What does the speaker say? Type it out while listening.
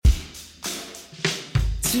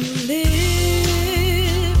to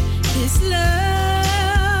live this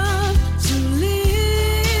love, to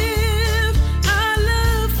live our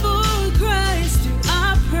love for Christ through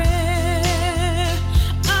our prayer,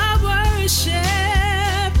 our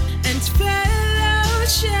worship, and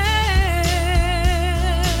fellowship.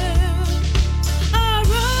 Our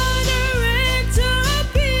honor and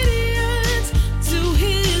obedience to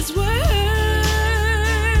His word,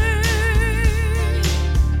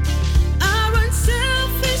 our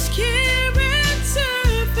unselfish care and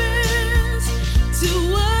service to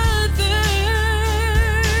others,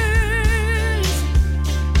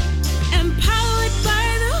 empowered by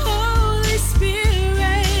the Holy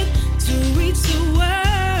Spirit to reach the world.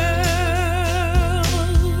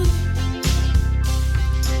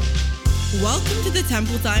 Welcome to the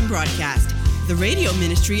Temple Time broadcast, the radio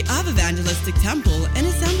ministry of Evangelistic Temple and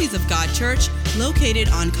Assemblies of God Church, located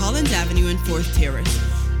on Collins Avenue and 4th Terrace.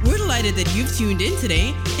 We're delighted that you've tuned in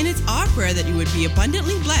today, and it's our prayer that you would be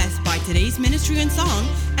abundantly blessed by today's ministry and song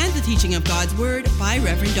and the teaching of God's Word by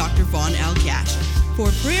Reverend Dr. Vaughn L. Cash. For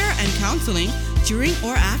prayer and counseling during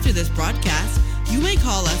or after this broadcast, you may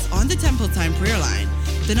call us on the Temple Time prayer line.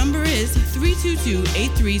 The number is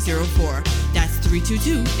 322-8304. That's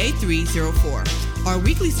 322-8304. Our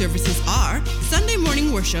weekly services are Sunday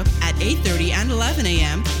morning worship at 8:30 and 11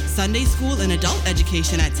 a.m., Sunday school and adult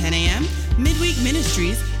education at 10 a.m., midweek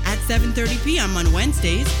ministries at 7:30 p.m. on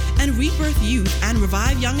Wednesdays, and Rebirth Youth and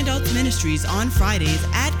Revive Young Adults Ministries on Fridays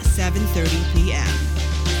at 7:30 p.m.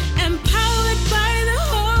 Empowered by the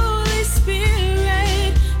Holy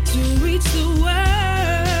Spirit to reach the world.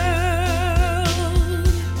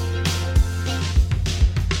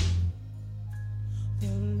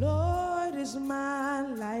 The Lord is my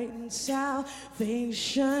light and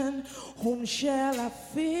salvation. Whom shall I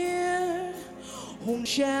fear? Whom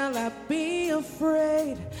shall I be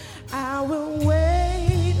afraid? I will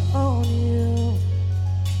wait on you.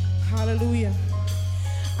 Hallelujah.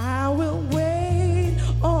 I will wait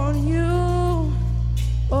on you.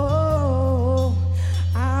 Oh,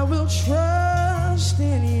 I will trust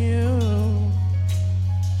in you.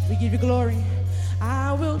 We give you glory.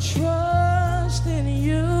 I will trust in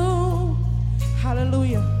you.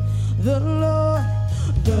 Hallelujah. The Lord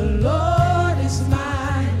is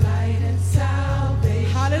my light and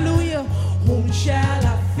salvation. Hallelujah. Whom shall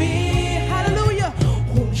I fear? Hallelujah.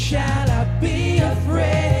 Whom shall I be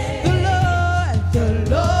afraid? The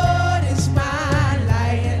Lord is my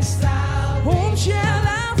light and salvation. Whom shall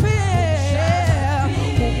I fear?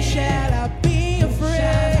 Whom shall I be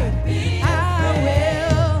afraid?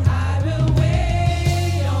 I will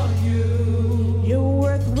wait on you. You're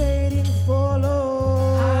worth waiting for,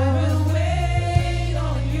 Lord. I will wait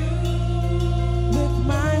on you. With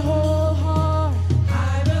my whole heart, I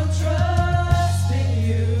will trust in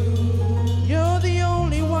you. You're the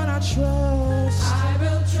only one I trust. I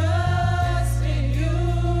will trust in you.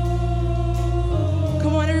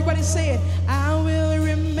 Come on, everybody say it. I will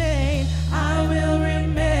remain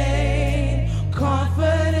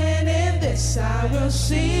confident in this. I will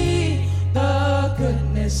see the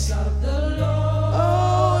goodness of the Lord.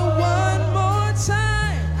 Oh, one more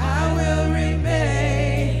time. I will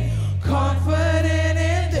remain confident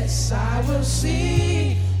in this. I will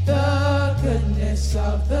see the goodness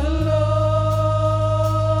of the Lord.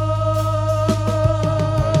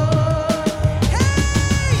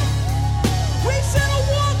 Hey! We send a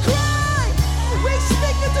war cry. We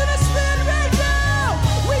speak into the spirit right now.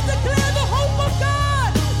 We declare the hope of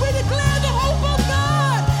God. We declare the hope of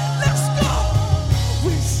God. Let's go.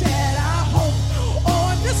 We set our hope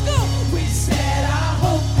on. Let's go. We set our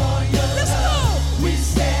hope on you. Let's go. We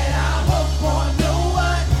set our hope on the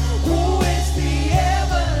one who is the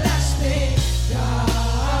everlasting God.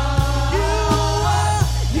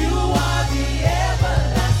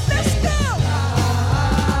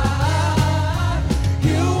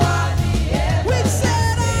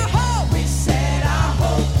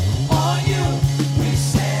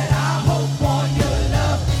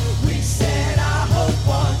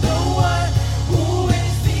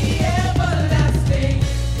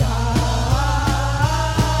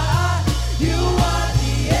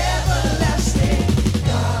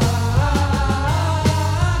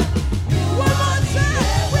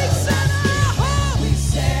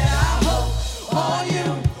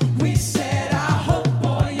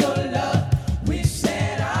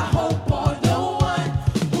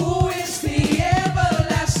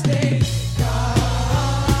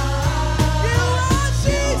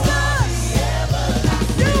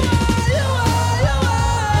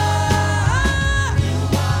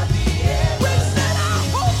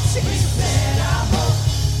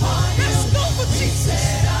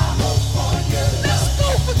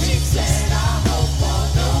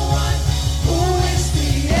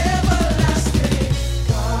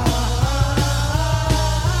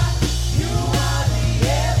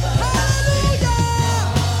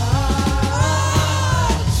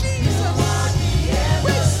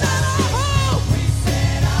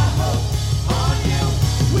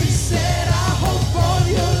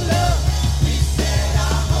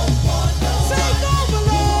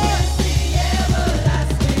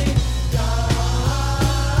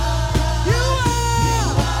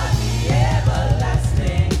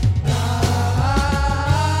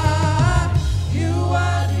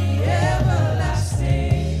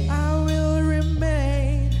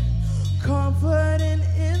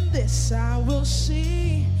 this I will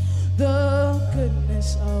see the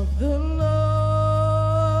goodness of the Lord.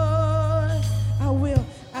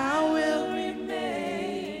 I will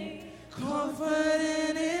remain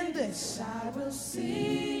confident in this. I will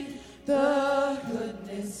see the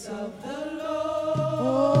goodness of the Lord.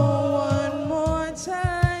 Oh, one more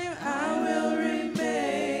time. I will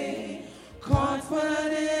remain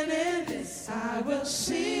confident in this. I will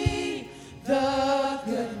see the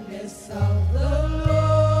goodness of the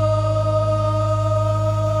Lord.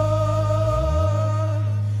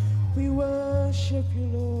 We worship you,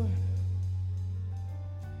 Lord.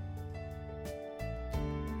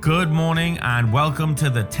 Good morning and welcome to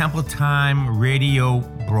the Temple Time radio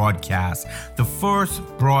broadcast, the first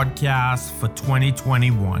broadcast for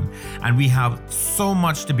 2021. And we have so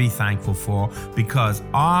much to be thankful for because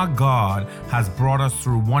our God has brought us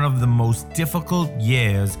through one of the most difficult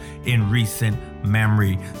years in recent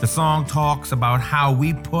memory. The song talks about how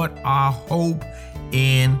we put our hope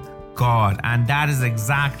in God, and that is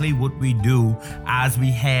exactly what we do as we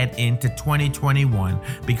head into 2021,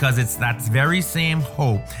 because it's that very same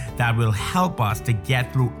hope that will help us to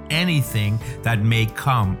get through anything that may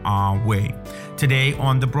come our way. Today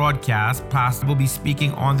on the broadcast, Pastor will be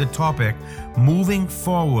speaking on the topic moving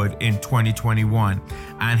forward in 2021,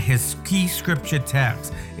 and his key scripture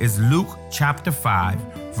text is Luke chapter 5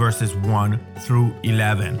 verses 1 through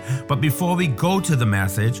 11. But before we go to the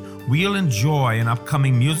message, we'll enjoy an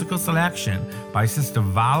upcoming musical selection by Sister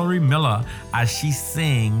Valerie Miller as she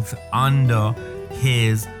sings Under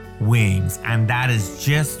His Wings. And that is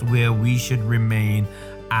just where we should remain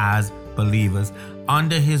as believers,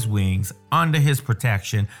 under His wings, under His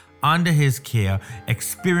protection, under His care,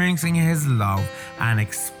 experiencing His love and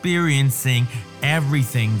experiencing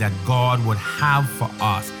everything that God would have for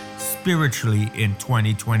us spiritually in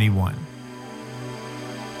 2021.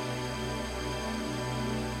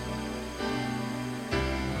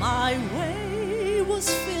 My way was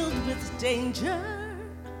filled with danger.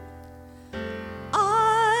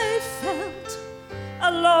 I felt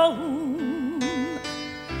alone.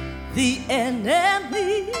 The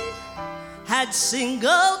enemy had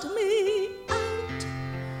singled me out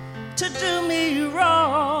to do me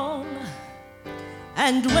wrong.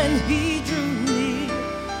 And when he drew near,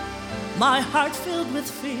 my heart filled with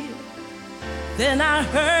fear. Then I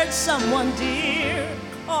heard someone dear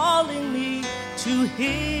calling me to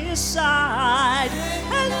his side,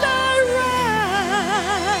 and I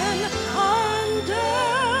ran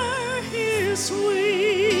under his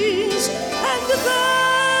wings, and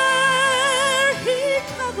there he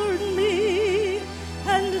covered me,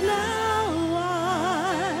 and now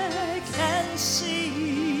I can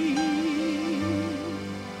see.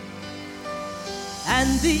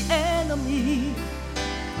 And the enemy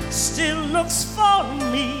still looks for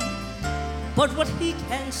me, but what he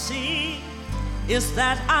can see is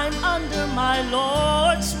that I'm under my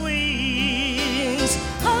Lord's wings,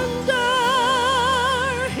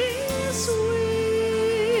 under his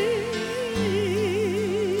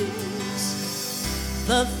wings.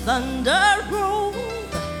 The thunder rolled,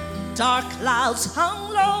 dark clouds hung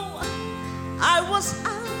low. I was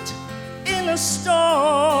out in a storm,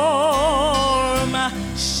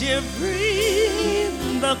 shivering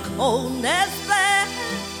in the coldness there,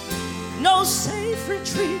 no safe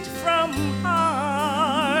retreat from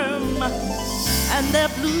harm. And there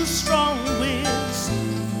blew strong winds.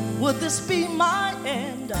 Would this be my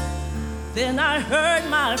end? Then I heard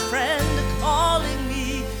my friend calling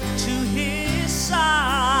me to his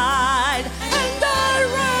side, and I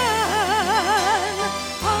ran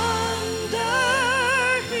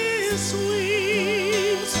under his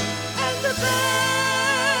wings, and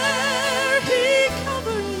there he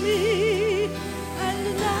covered me, and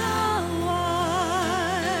now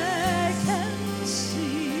I can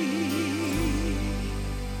see.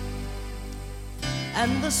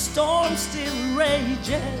 And the storm still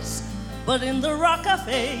rages, but in the rock of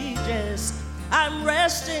ages, I'm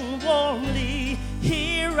resting warmly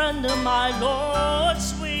here under my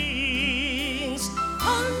Lord's wings,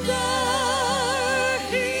 under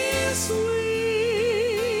his wings.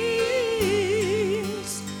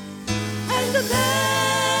 And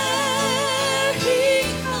there he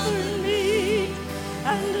covered me,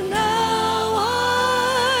 and now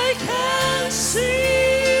I can see.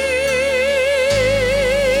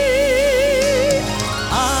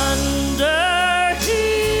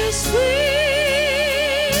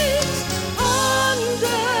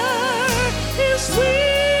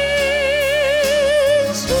 Sweet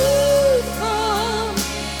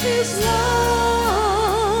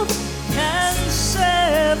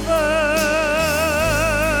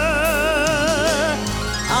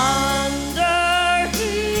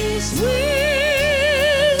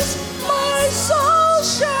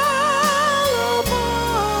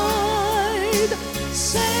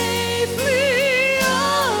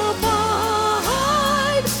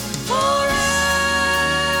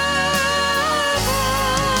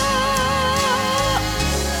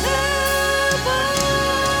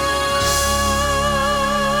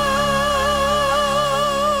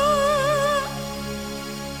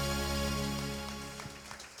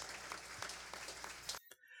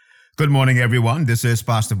Good morning, everyone. This is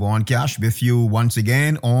Pastor Vaughn Cash with you once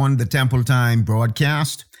again on the Temple Time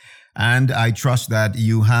broadcast. And I trust that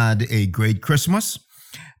you had a great Christmas.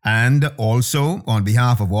 And also, on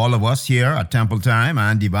behalf of all of us here at Temple Time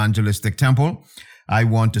and Evangelistic Temple, I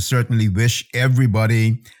want to certainly wish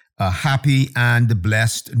everybody a happy and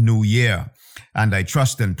blessed New Year. And I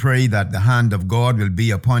trust and pray that the hand of God will be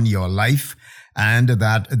upon your life, and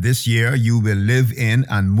that this year you will live in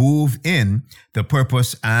and move in the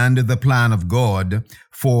purpose and the plan of God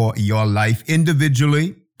for your life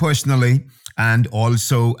individually, personally, and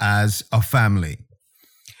also as a family.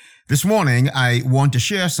 This morning, I want to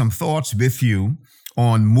share some thoughts with you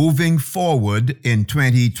on moving forward in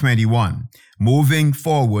 2021. Moving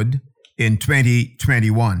forward in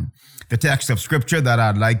 2021. The text of scripture that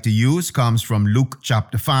I'd like to use comes from Luke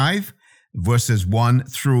chapter 5, verses 1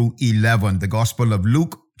 through 11. The Gospel of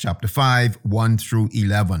Luke chapter 5, 1 through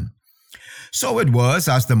 11. So it was,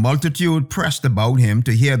 as the multitude pressed about him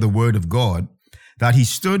to hear the word of God, that he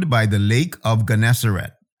stood by the lake of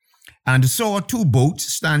Gennesaret, and saw two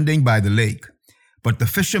boats standing by the lake. But the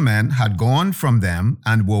fishermen had gone from them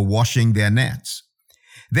and were washing their nets.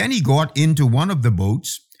 Then he got into one of the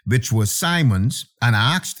boats, which was Simon's, and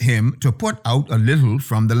asked him to put out a little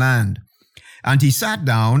from the land. And he sat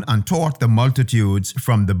down and taught the multitudes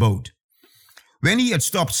from the boat. When he had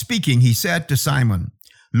stopped speaking, he said to Simon,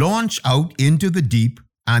 "Launch out into the deep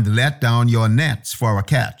and let down your nets for a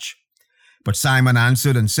catch." But Simon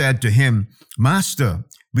answered and said to him, "Master,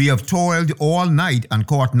 we have toiled all night and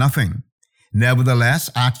caught nothing.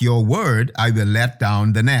 Nevertheless, at your word, I will let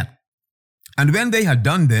down the net." And when they had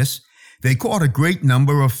done this, they caught a great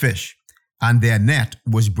number of fish, and their net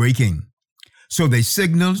was breaking. So they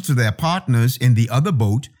signaled to their partners in the other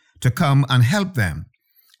boat to come and help them.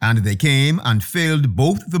 And they came and filled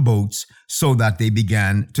both the boats so that they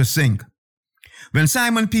began to sink. When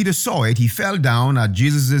Simon Peter saw it, he fell down at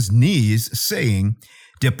Jesus' knees, saying,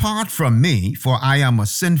 "Depart from me, for I am a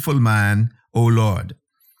sinful man, O Lord."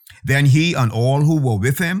 Then he and all who were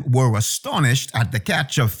with him were astonished at the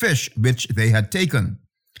catch of fish which they had taken.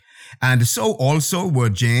 And so also were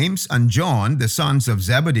James and John, the sons of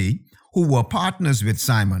Zebedee, who were partners with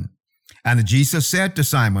Simon. And Jesus said to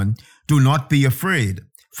Simon, "Do not be afraid.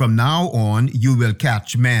 From now on you will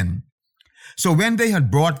catch men." So when they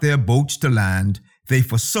had brought their boats to land, they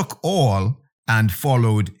forsook all and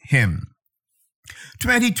followed him.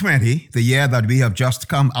 2020, the year that we have just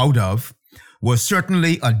come out of, was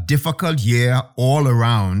certainly a difficult year all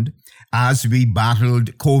around as we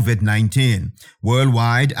battled COVID-19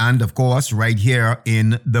 worldwide and, of course, right here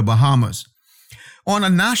in the Bahamas. On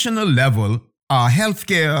a national level, our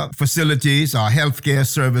healthcare facilities, our healthcare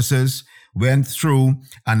services went through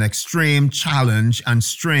an extreme challenge and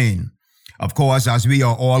strain. Of course, as we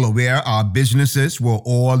are all aware, our businesses were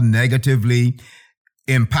all negatively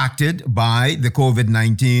impacted by the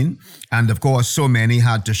COVID-19, and of course, so many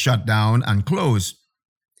had to shut down and close.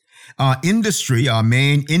 Our industry, our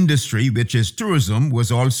main industry, which is tourism,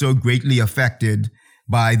 was also greatly affected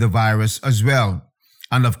by the virus as well.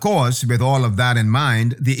 And of course, with all of that in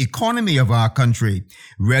mind, the economy of our country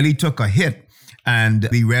really took a hit, and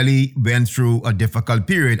we really went through a difficult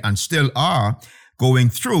period and still are going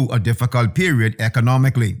through a difficult period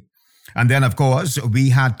economically. And then, of course, we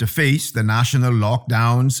had to face the national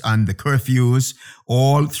lockdowns and the curfews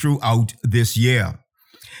all throughout this year.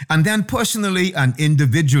 And then personally and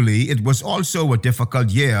individually, it was also a difficult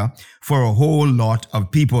year for a whole lot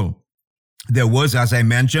of people. There was, as I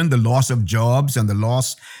mentioned, the loss of jobs and the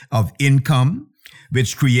loss of income,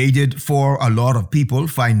 which created for a lot of people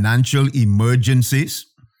financial emergencies.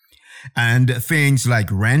 And things like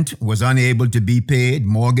rent was unable to be paid,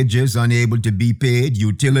 mortgages unable to be paid,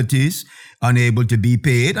 utilities unable to be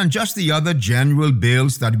paid, and just the other general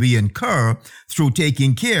bills that we incur through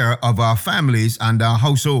taking care of our families and our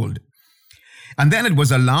household. And then it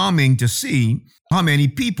was alarming to see how many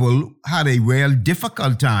people had a real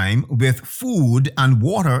difficult time with food and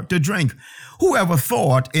water to drink. Whoever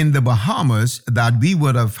thought in the Bahamas that we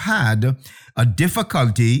would have had a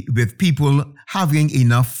difficulty with people having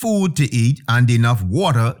enough food to eat and enough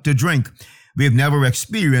water to drink? We've never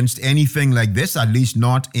experienced anything like this, at least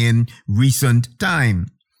not in recent time.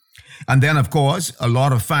 And then, of course, a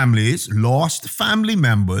lot of families lost family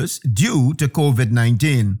members due to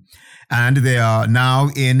COVID-19. And they are now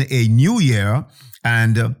in a new year,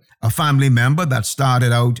 and a family member that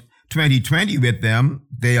started out 2020 with them,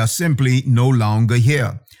 they are simply no longer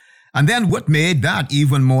here. And then what made that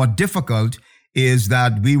even more difficult is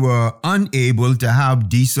that we were unable to have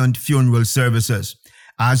decent funeral services.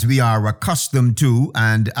 as we are accustomed to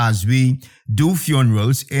and as we do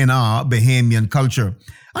funerals in our Bahamian culture.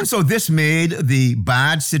 And so this made the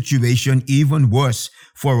bad situation even worse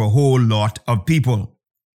for a whole lot of people.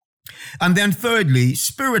 And then thirdly,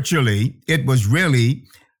 spiritually, it was really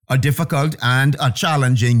a difficult and a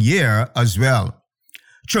challenging year as well.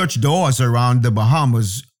 Church doors around the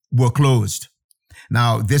Bahamas were closed.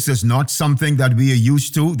 Now, this is not something that we are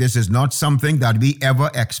used to. This is not something that we ever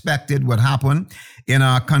expected would happen in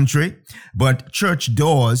our country. But church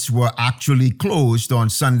doors were actually closed on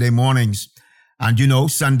Sunday mornings. And you know,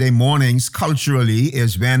 Sunday mornings culturally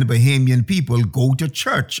is when Bahamian people go to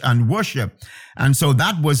church and worship. And so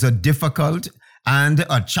that was a difficult and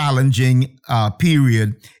a challenging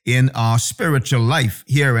period in our spiritual life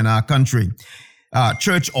here in our country.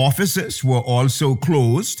 Church offices were also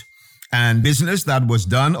closed, and business that was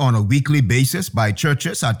done on a weekly basis by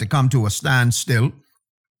churches had to come to a standstill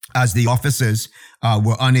as the offices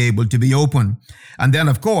were unable to be open. And then,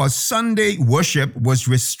 of course, Sunday worship was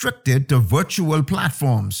restricted to virtual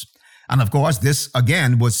platforms. And of course, this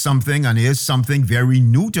again was something and is something very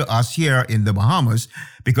new to us here in the Bahamas,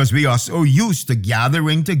 because we are so used to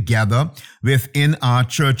gathering together within our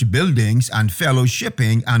church buildings and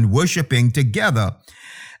fellowshipping and worshiping together.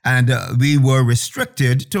 And we were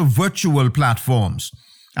restricted to virtual platforms.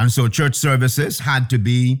 And so church services had to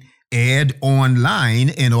be aired online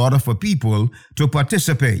in order for people to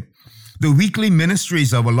participate. The weekly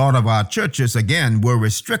ministries of a lot of our churches, again, were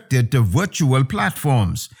restricted to virtual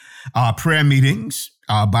platforms. Our prayer meetings,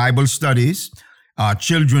 our Bible studies, our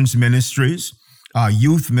children's ministries, our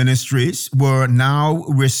youth ministries were now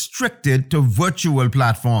restricted to virtual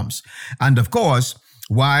platforms. And of course,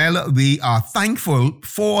 while we are thankful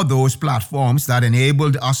for those platforms that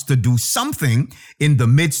enabled us to do something in the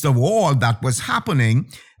midst of all that was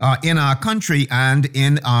happening in our country and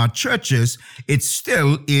in our churches, it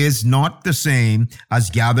still is not the same as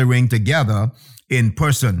gathering together in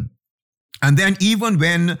person. And then even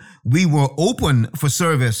when we were open for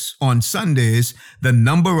service on Sundays, the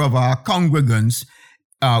number of our congregants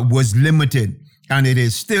was limited. And it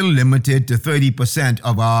is still limited to 30%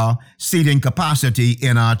 of our seating capacity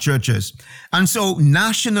in our churches. And so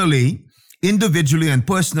nationally, individually and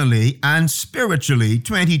personally and spiritually,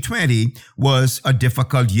 2020 was a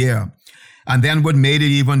difficult year. And then what made it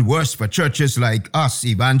even worse for churches like us,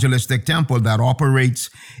 Evangelistic Temple, that operates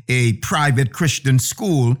a private Christian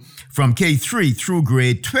school from K3 through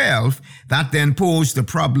grade 12, that then posed a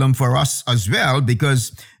problem for us as well,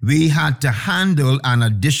 because we had to handle an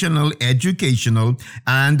additional educational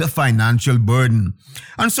and financial burden.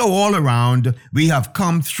 And so all around, we have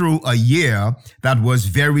come through a year that was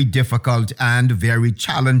very difficult and very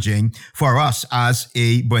challenging for us as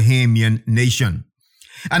a Bahamian nation.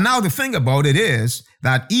 And now the thing about it is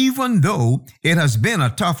that even though it has been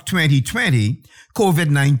a tough 2020,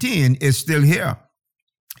 COVID-19 is still here.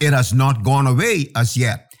 It has not gone away as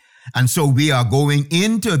yet. And so we are going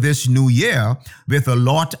into this new year with a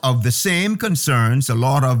lot of the same concerns, a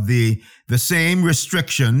lot of the same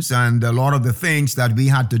restrictions, and a lot of the things that we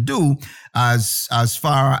had to do as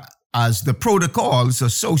far as the protocols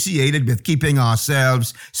associated with keeping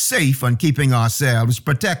ourselves safe and keeping ourselves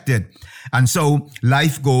protected. And so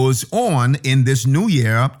life goes on in this new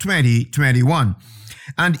year, 2021.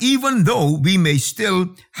 And even though we may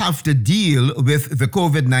still have to deal with the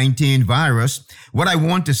COVID-19 virus, what I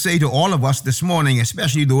want to say to all of us this morning,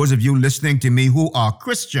 especially those of you listening to me who are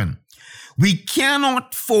Christian, we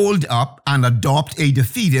cannot fold up and adopt a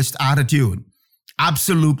defeatist attitude.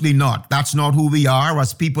 Absolutely not. That's not who we are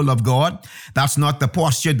as people of God. That's not the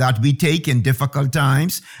posture that we take in difficult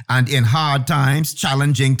times and in hard times,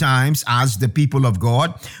 challenging times as the people of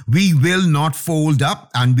God. We will not fold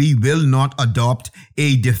up and we will not adopt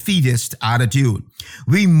a defeatist attitude.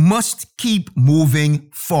 We must keep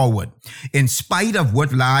moving forward. In spite of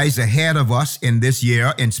what lies ahead of us in this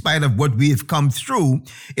year, in spite of what we have come through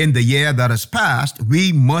in the year that has passed,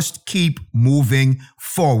 we must keep moving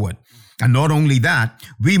forward. And not only that,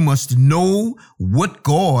 we must know what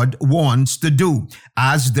God wants to do.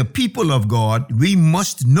 As the people of God, we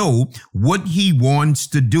must know what He wants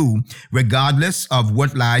to do, regardless of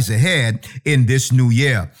what lies ahead in this new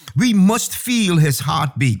year. We must feel His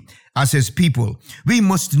heartbeat as His people. We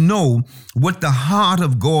must know what the heart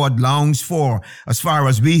of God longs for as far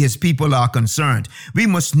as we, His people, are concerned. We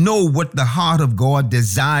must know what the heart of God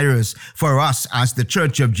desires for us as the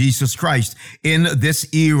Church of Jesus Christ in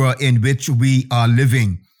this era in which we are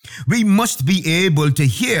living. We must be able to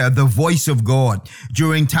hear the voice of God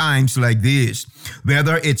during times like these,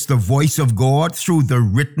 whether it's the voice of God through the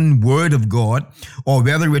written word of God, or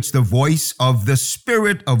whether it's the voice of the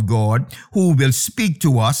Spirit of God who will speak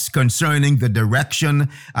to us concerning the direction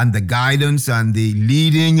and the guidance and the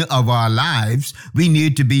leading of our lives. We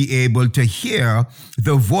need to be able to hear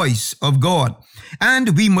the voice of God.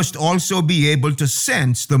 And we must also be able to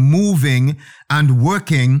sense the moving and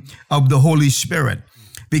working of the Holy Spirit,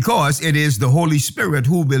 because it is the Holy Spirit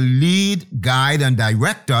who will lead, guide, and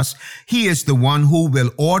direct us. He is the one who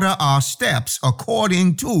will order our steps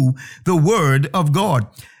according to the Word of God.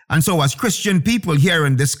 And so as Christian people here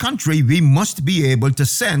in this country, we must be able to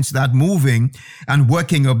sense that moving and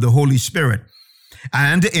working of the Holy Spirit.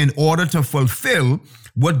 And in order to fulfill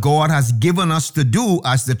what God has given us to do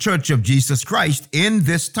as the Church of Jesus Christ in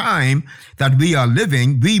this time that we are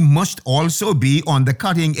living, we must also be on the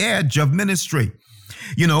cutting edge of ministry.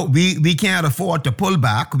 You know, we can't afford to pull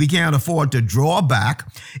back. We can't afford to draw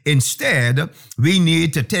back. Instead, we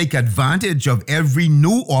need to take advantage of every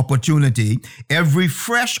new opportunity, every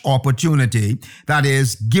fresh opportunity that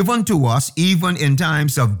is given to us, even in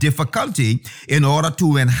times of difficulty, in order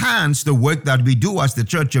to enhance the work that we do as the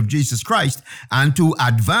Church of Jesus Christ and to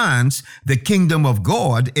advance the kingdom of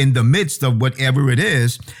God in the midst of whatever it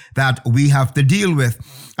is that we have to deal with.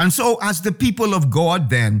 And so as the people of God,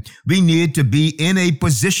 then, we need to be in a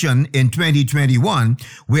position in 2021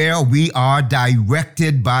 where we are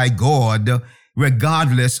directed by God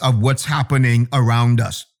regardless of what's happening around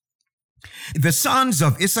us. The sons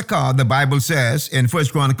of Issachar, the Bible says in 1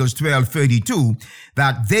 Chronicles 12:32,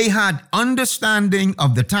 that they had understanding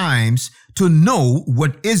of the times to know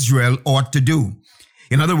what Israel ought to do.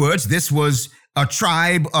 In other words, this was a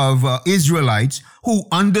tribe of Israelites who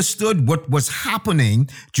understood what was happening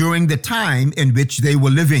during the time in which they were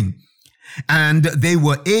living. And they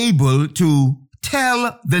were able to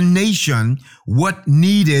tell the nation what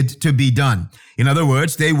needed to be done. In other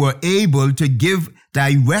words, they were able to give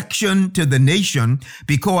direction to the nation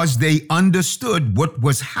because they understood what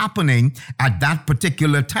was happening at that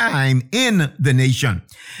particular time in the nation.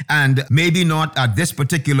 And maybe not at this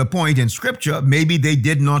particular point in Scripture, maybe they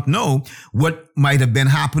did not know what might have been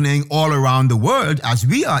happening all around the world as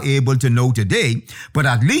we are able to know today, but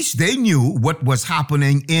at least they knew what was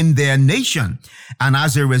happening in their nation. And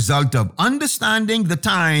as a result of understanding the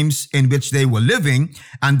times in which they were living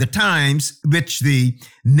and the times which the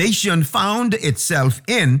nation found itself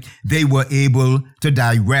in, they were able to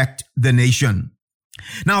direct the nation.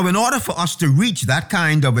 Now, in order for us to reach that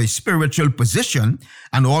kind of a spiritual position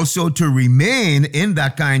and also to remain in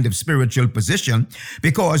that kind of spiritual position,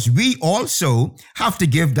 because we also have to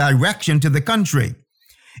give direction to the country.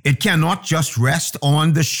 It cannot just rest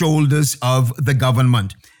on the shoulders of the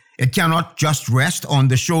government. It cannot just rest on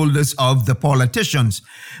the shoulders of the politicians,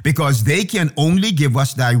 because they can only give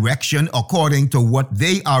us direction according to what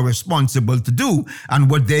they are responsible to do and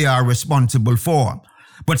what they are responsible for.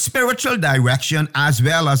 But spiritual direction, as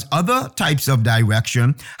well as other types of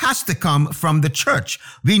direction, has to come from the church.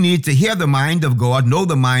 We need to hear the mind of God, know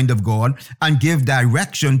the mind of God, and give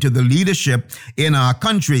direction to the leadership in our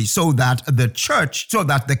country so that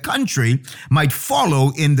the country might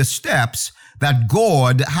follow in the steps that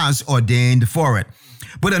God has ordained for it.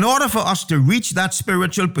 But in order for us to reach that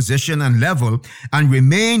spiritual position and level and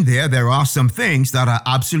remain there, there are some things that are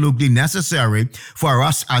absolutely necessary for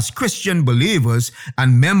us as Christian believers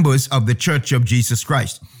and members of the Church of Jesus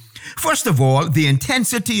Christ. First of all, the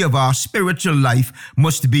intensity of our spiritual life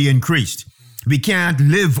must be increased. We can't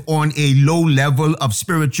live on a low level of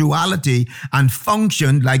spirituality and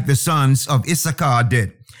function like the sons of Issachar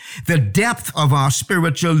did. The depth of our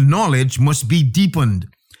spiritual knowledge must be deepened.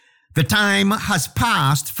 The time has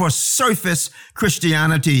passed for surface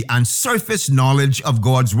Christianity and surface knowledge of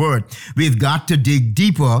God's word. We've got to dig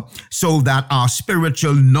deeper so that our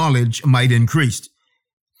spiritual knowledge might increase.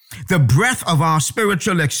 The breadth of our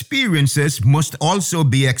spiritual experiences must also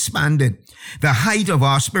be expanded. The height of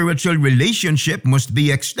our spiritual relationship must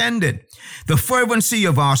be extended. The fervency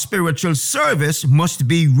of our spiritual service must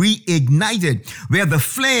be reignited. Where the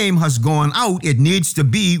flame has gone out, it needs to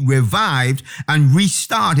be revived and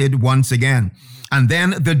restarted once again. And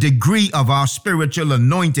then the degree of our spiritual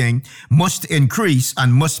anointing must increase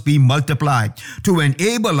and must be multiplied to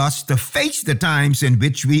enable us to face the times in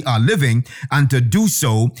which we are living and to do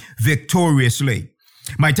so victoriously.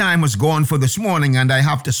 My time was gone for this morning and I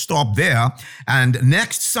have to stop there. And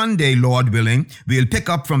next Sunday, Lord willing, we'll pick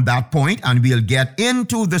up from that point and we'll get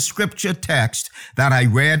into the scripture text that I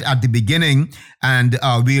read at the beginning. And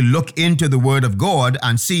we'll look into the Word of God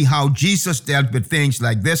and see how Jesus dealt with things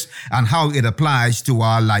like this and how it applies to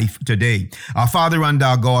our life today. Our Father and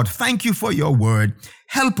our God, thank you for your Word.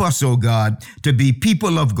 Help us, O God, to be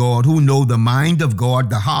people of God who know the mind of God,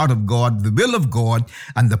 the heart of God, the will of God,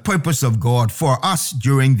 and the purpose of God for us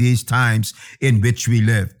during these times in which we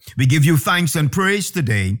live. We give you thanks and praise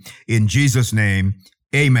today. In Jesus' name,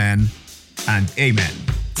 amen and amen.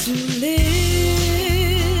 To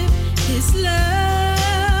live His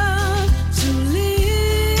love, to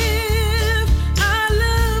live our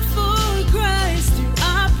love for Christ through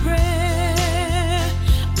our prayer,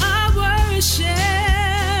 our worship,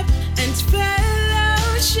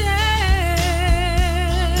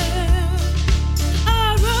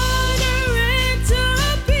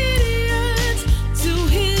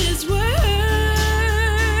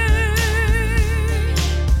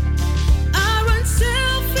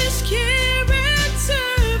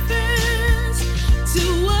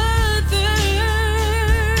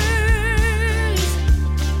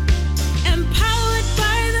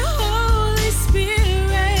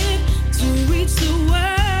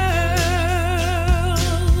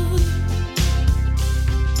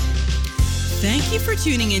 for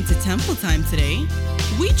tuning into Temple Time today.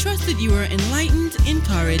 We trust that you are enlightened,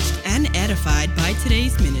 encouraged, and edified by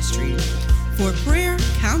today's ministry. For prayer,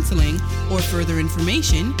 counseling, or further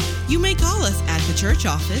information, you may call us at the church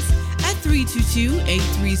office at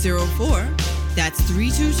 322-8304. That's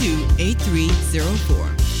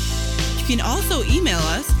 322-8304. You can also email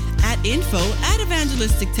us at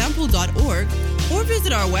info@evangelistictemple.org or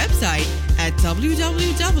visit our website at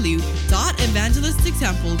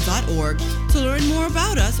www.evangelistictemple.org to learn more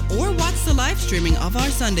about us or watch the live streaming of our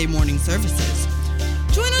Sunday morning services.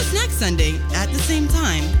 Join us next Sunday at the same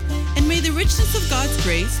time, and may the richness of God's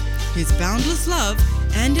grace, His boundless love,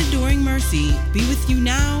 and enduring mercy be with you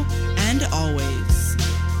now and always.